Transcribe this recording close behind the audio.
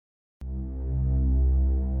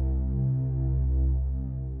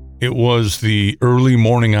It was the early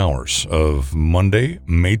morning hours of Monday,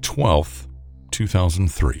 May 12th,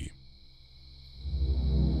 2003.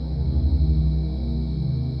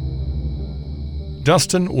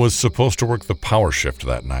 Dustin was supposed to work the power shift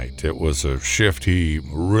that night. It was a shift he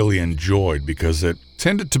really enjoyed because it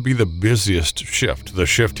tended to be the busiest shift, the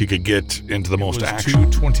shift he could get into the most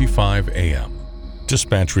action. 2:25 a.m.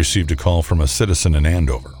 Dispatch received a call from a citizen in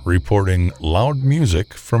Andover reporting loud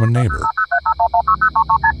music from a neighbor.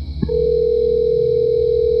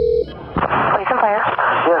 Police and fire.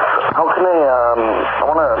 Yes, how can I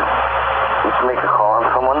want to make a call on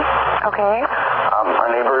someone. Okay.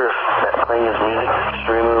 My neighbor is playing his music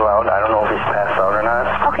extremely loud. I don't know if he's passed out or not.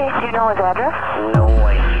 Okay, do you know his address? No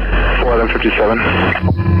idea. 1157.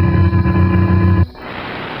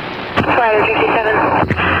 57.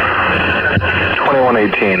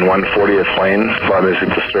 2118, 140th Lane. Loud music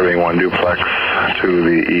disturbing one duplex to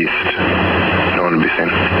the east. No one to be seen.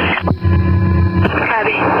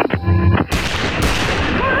 Abby.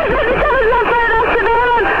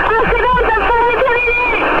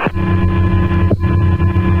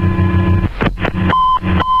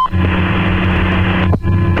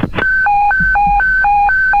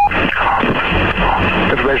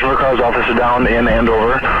 Information for cars, officer down in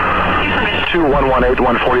Andover. 2118,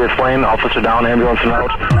 140th Lane, officer down, ambulance and out.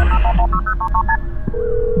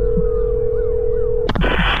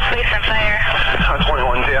 Police and fire.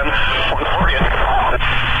 2110, 140th.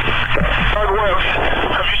 Northwest,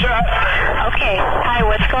 have you shot? Okay. Hi,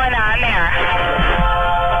 what's going on there?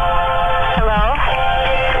 Hello?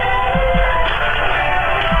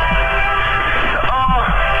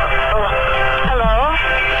 Hello?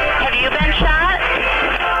 Have you been shot?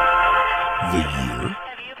 The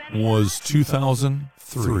year was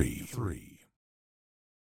 2003.